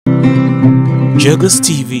Joggers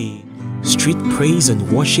TV, Street Praise and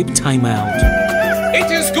Worship Timeout. It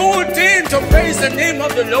is good thing to praise the name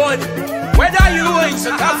of the Lord. Whether you are in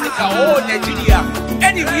South Africa or Nigeria,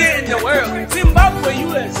 anywhere in the world, Zimbabwe,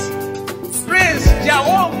 US, praise the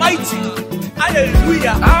Almighty.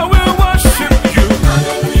 Hallelujah. I will worship you.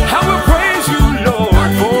 I will praise you,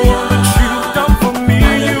 Lord, for what you've done for me.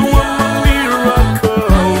 You are my miracle.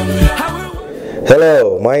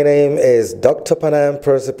 Hello, my name is Dr. Panam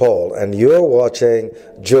Percy Paul, and you're watching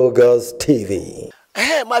Joggers TV.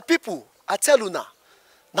 Hey, my people, I tell you now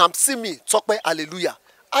see me talk by hallelujah.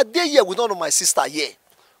 I dey here with one of my sister here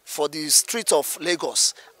for the street of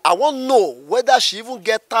Lagos. I want to know whether she even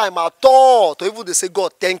get time at all to even say,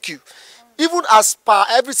 God, thank you. Even as per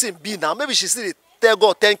everything be now, maybe she still tell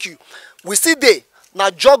God, thank you. We see there, now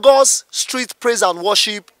Joggers Street Praise and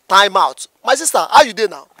Worship Timeout. My sister, how you there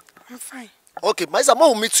now? I'm fine. Okay, my sister, I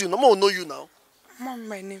will meet you. I will know you now. Mom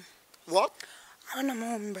by name. What? I don't know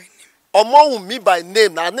mom by name. Omo by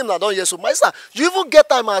name. Now name I don't hear. So my sister, you even get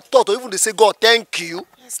time at all to even say, God, thank you.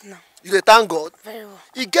 Yes, no. You dey thank God. Very well.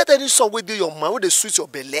 You get any song with your mind, with the sweet your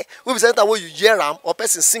belly, we present that way you hear am or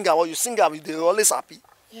person sing am or you sing am, you dey always happy.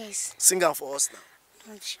 Yes. Sing am for us now.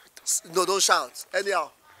 Don't shout. No, don't shout. Anyhow.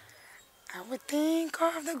 I would think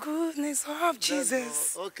of the goodness of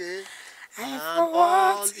Jesus. Okay. And for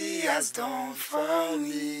what he has done for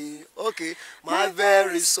me. Okay. My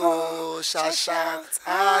very soul shall shout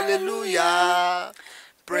hallelujah.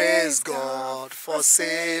 Praise God for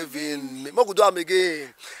saving me. Mo go do am again.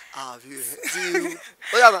 Have you seen?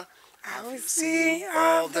 Oh yeah, I will sing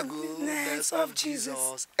of the goodness of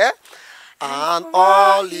Jesus. Eh? And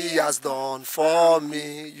all he has done for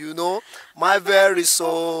me, you know, my very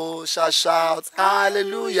soul shall shout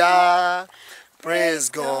hallelujah. Praise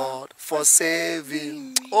God for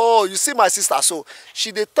saving. Oh, you see my sister, so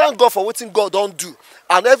she dey thank God for what God don't do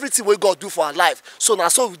and everything we God do for her life. So now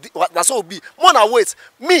so will be. More na wait,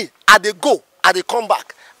 me I dey go, I dey come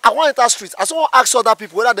back. I want enter street. I want to ask other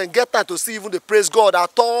people whether they get time to see even the praise God at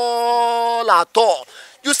all.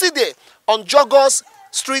 You see there on Joggers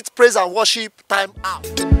Street Praise and Worship Time Out.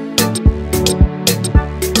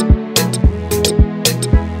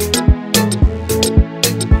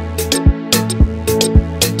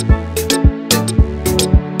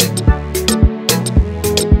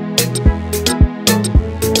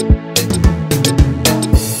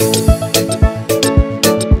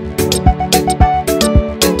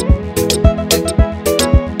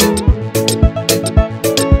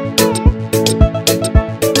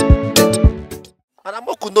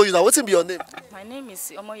 Know you now. What's be your name? My name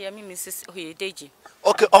is Omoyemi Mrs. Oyedeji.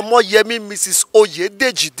 Okay, Omoyemi Mrs.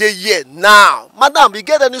 Oyedeji dey here now. Madam, you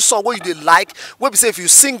get any song where you dey like? Where we say if you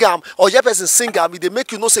sing am or your person sing am, they make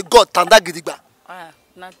you know say God tanda gidigba.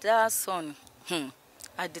 Now that song,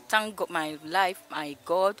 I dey thank God, my life, my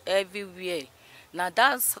God, everywhere. Now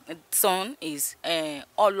that song is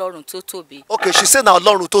Olorun to Tobi. Okay, she said now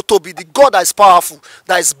Olorun to Tobi, the God that is powerful,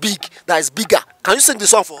 that is big, that is bigger. Can you sing the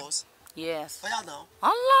song for us? Yes. Oh yeah now.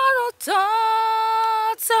 Ọlọ́run tó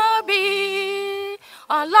tóbi,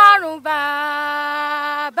 Ọlọ́run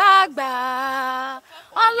bàbá àgbà.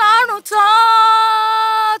 Ọlọ́run tó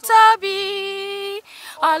tóbi,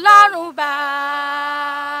 Ọlọ́run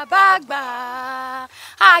bàbá àgbà.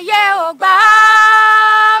 Ayé ò gbà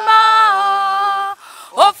mọ́,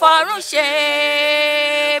 ó fọ̀run ṣe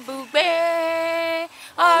ibùgbé.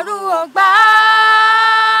 Ọ̀run ò gbà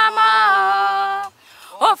mọ́,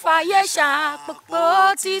 ó fàyè ṣàpòpò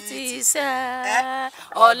títí sẹ́.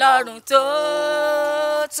 Ọlọ́run tó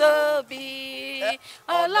tóbi,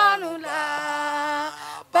 Ọlọ́run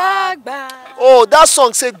làbàgbà. Oh, that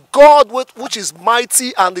song say God which is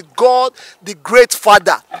mighty and the God, the great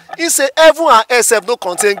Father. He say heaven and earth have no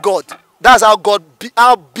contain God. That's how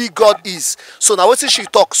how big God is. So now wetin she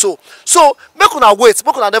talk so make una wait,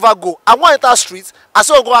 make una never go. I wan enter street, I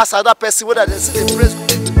say go ask another person whether they see the praise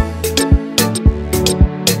God.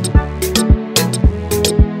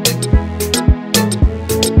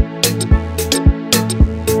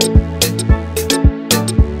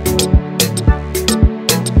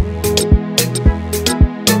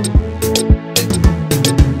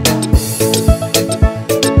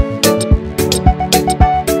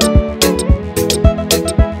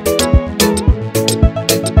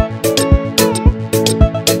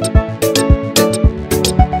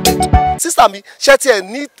 Mi ṣé tí ẹ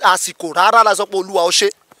ní àsìkò rárá la sọ pé Olúwa ó ṣe.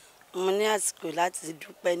 Mo ní àsìkò láti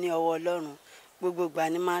dúpẹ́ ní ọwọ́ Ọlọ́run. Gbogbo ìgbà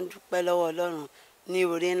ni máa ń dúpẹ́ lọ́wọ́ Ọlọ́run ní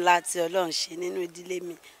oore ńlá tí Ọlọ́run ṣe nínú ìdílé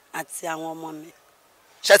mi àti àwọn ọmọ mi.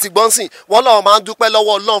 ṣe ti gbọ́n sìn wọ́n lọ́wọ́ máa ń dúpẹ́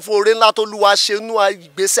lọ́wọ́ Ọlọ́run fún oore ńlá tó Olúwa ṣe nú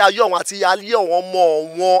ìgbésí ayé ọ̀hún àti ayé ọ̀hún ọmọ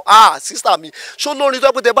wọn sísítà mi ṣó lórin tó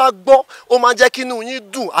pé tẹ bá gbọ́ ó máa ń jẹ́ kí inú yín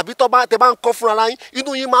dùn àbí tẹ bá ń kọ́ fúnra yín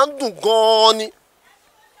inú yín máa ń dùn gan-an ni.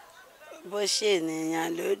 bó ṣe ènìyàn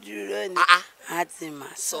ló dúró ni a ti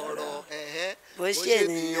máa sọ̀rọ̀ bó ṣe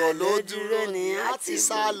ènìyàn ló dúró ni a ti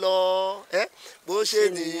sá lọ bó ṣe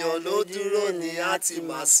ènìyàn ló dúró ni a ti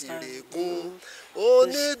máa sì règùn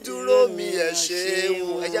onídúró mi ẹ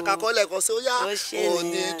ṣeun ẹ jẹ́ ká kọ́ lẹ́ẹ̀kan sí ó yá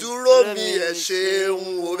onídúró mi ẹ ṣeun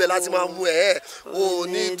ó bẹ̀ láti máa mú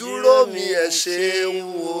onídúró mi ẹ ṣeun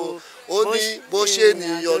ó ní bó ṣe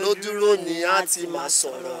ènìyàn ló dúró ni a ti máa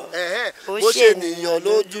sọ̀rọ̀ bó ṣe ènìyàn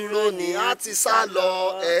ló dúró ni a ti sá lọ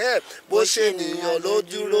bó ṣe ènìyàn ló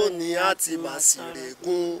dúró ni a ti máa sì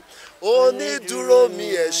règùn onídúró mi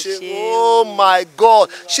ẹ ṣe. Oh my God,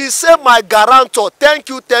 she say my guarantor, thank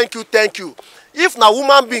you. If na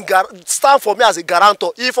woman being stand for me as a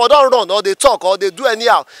guarantor, if I don't run or they talk or they do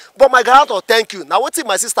anyhow, but my guarantor, thank you. Now wetin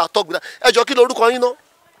my sister talk with that? Ẹ jọ̀ọ́ kí lorúkọ yín ná?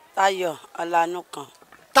 Táyọ̀ Ọlánukan.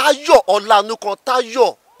 Táyọ̀ Ọlánukan,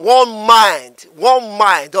 Táyọ̀ one mind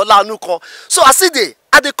Ọlánukan. So I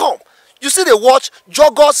dey come. You see they watch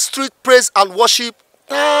Jogos Street Praise and Worship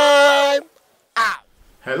Time Out.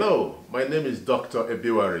 Hello, my name is Dr.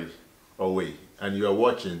 Ebiwari Owe, and you are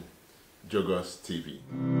watching Jogos TV.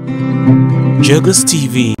 Jogos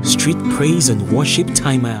TV, Street Praise and Worship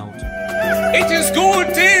Timeout. It is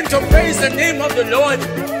good thing to praise the name of the Lord.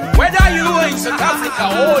 Whether you are in South Africa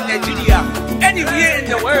or Nigeria, anywhere in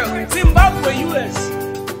the world, Zimbabwe, US,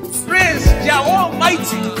 praise the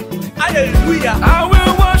Almighty. Hallelujah. I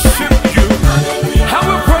will worship you. I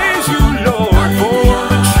will praise you, Lord, for what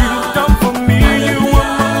you've done for me. You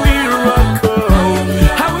are my miracle.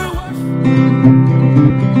 I will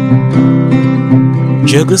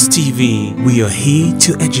Jogos TV, we are here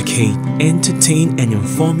to educate, entertain, and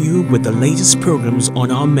inform you with the latest programs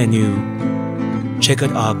on our menu. Check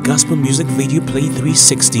out our gospel music video play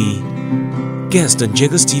 360. Guest on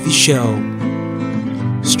Jogos TV show.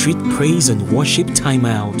 Street Praise and Worship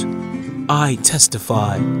Timeout. I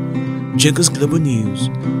Testify. Jogos Global News.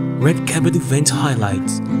 Red Carpet Event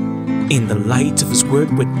Highlights. In the Light of His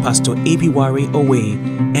Word with Pastor Ebiwari Owe,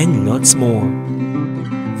 and lots more.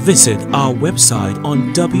 Visit our website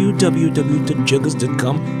on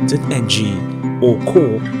www.jogos.com.ng or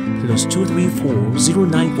call +234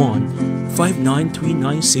 091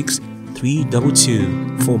 59396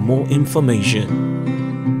 322 for more information.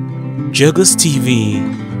 Jogos TV,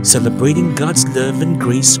 celebrating God's love and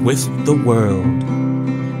grace with the world.